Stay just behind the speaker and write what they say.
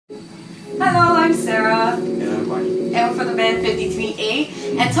I'm Sara. And I'm Bani. And we're from the band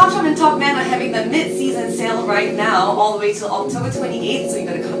 53A. And Topshop and Top Man are having the mid-season sale right now, all the way till October 28th. So you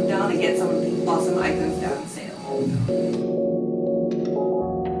gotta come down and get some of the awesome items down on sale.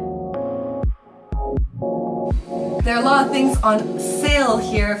 There are a lot of things on sale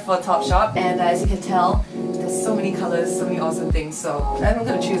here for Topshop, and as you can tell, there's so many colors, so many awesome things. So I'm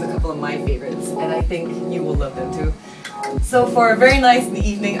gonna choose a couple of my favorites, and I think you will love them too. So for a very nice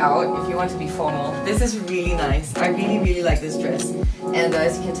evening out, if you want to be formal, this is really nice. I really like this dress, and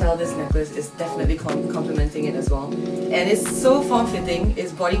as you can tell, this necklace is definitely complementing it as well. And it's so form-fitting,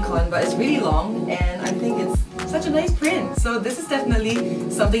 it's bodycon, but it's really long, and I think it's such a nice print. So this is definitely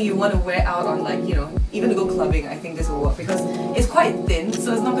something you want to wear out on, like, you know, even to go clubbing. I think this will work because it's quite thin,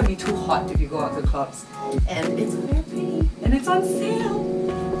 so it's not going to be too hot if you go out to clubs. And it's very pretty, and it's on sale.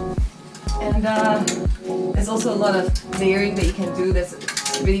 And there's also a lot of layering that you can do. There's a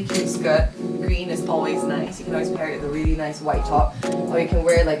really cute skirt. Green is always nice. You can always pair it with a really nice white top, or you can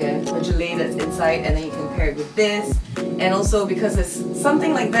wear like a gilet that's inside, and then you can pair it with this. And also, because it's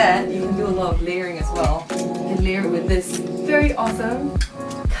something like that, you can do a lot of layering as well. You can layer it with this very awesome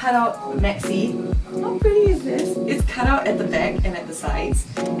cutout maxi. How pretty is this? It's cut out at the back and at the sides,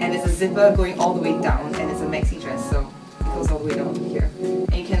 and it's a zipper going all the way down, and it's a maxi dress, so it goes all the way down here.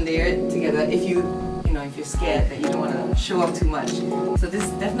 And you can layer it together if you're scared that you don't want to show off too much. So this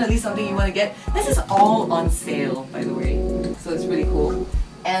is definitely something you want to get. This is all on sale, by the way, so it's really cool.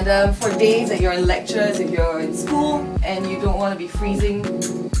 And for days that you're in lectures, if you're in school and you don't want to be freezing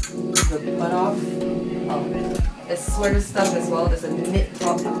your butt off, there's sweater stuff as well. There's a knit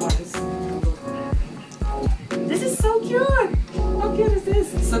top. This is so cute! How cute is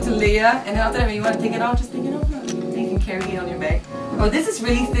this? So to layer, and then after that when you want to take it off, just take it off. And you can carry it on your back. Oh, this is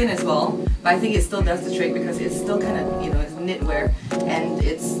really thin as well, but I think it still does the trick because it's still kind of, you know, it's knitwear, and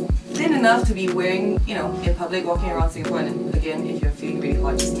it's thin enough to be wearing, you know, in public, walking around Singapore. And again, if you're feeling really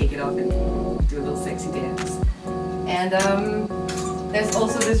hot, just take it off and do a little sexy dance. And there's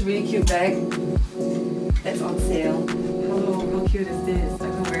also this really cute bag that's on sale. Hello, how cute is this? I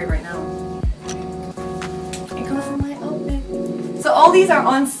can wear it right now. It goes in my outfit. So all these are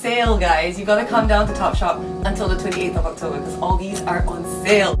on sale, guys. You gotta come down to Topshop until the 28th of October because all these are on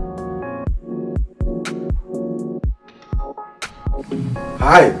sale.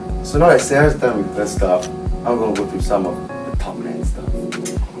 Hi! So now that Sarah's done with her stuff, I'm gonna go through some of the Top Man stuff.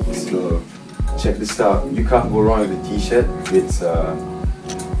 So check this out. You can't go wrong with the t-shirt. It's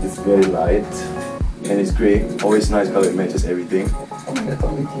very light and it's grey. Always nice color, it matches everything. Oh my god,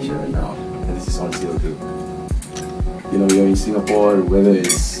 Top Man t-shirt right now. And this is on sale too. You know, you're in Singapore, the weather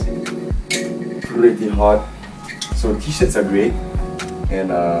is pretty hot. So t-shirts are great. And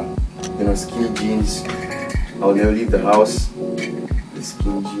you know, skinny jeans. I'll never leave the house.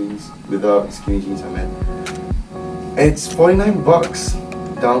 Skinny jeans, without skinny jeans I meant. And it's 49 bucks,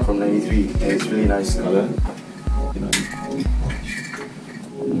 down from 93, and it's really nice color. You know.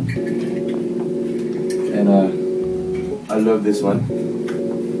 And I love this one.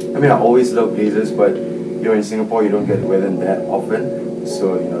 I mean, I always love blazers, but you're in Singapore, you don't get to wear them that often.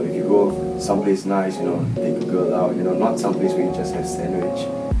 So, you know, if you go someplace nice, you know, take a girl out, you know, not someplace where you just have sandwich.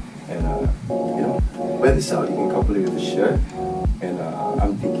 And you know, wear this out. You can couple it with a shirt. And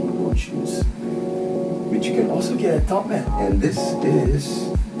I'm thinking boat shoes, which you can also get at Top Man. And this is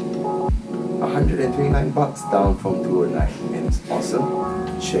 129 bucks, down from 209, and it's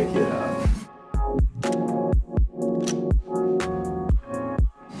awesome. Check it out.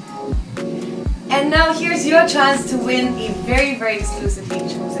 And now here's your chance to win a very exclusively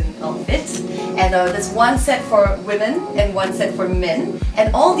chosen outfit. And there's one set for women and one set for men.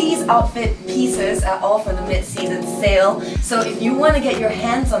 And all these outfit pieces are all from the mid-season sale. So if you want to get your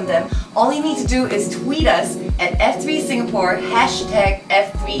hands on them, all you need to do is tweet us at F3Singapore,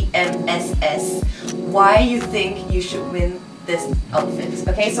 #F3MSS, why you think you should win this outfit.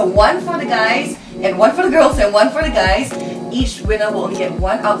 Okay, so one for the guys, and one for the girls, and one for the guys. Each winner will only get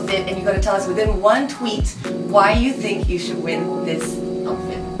one outfit, and you gotta tell us within one tweet why you think you should win this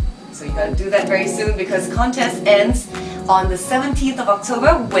outfit. So you gotta do that very soon because the contest ends on the 17th of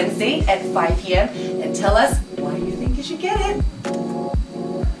October, Wednesday at 5 p.m. and tell us why you think you should get it.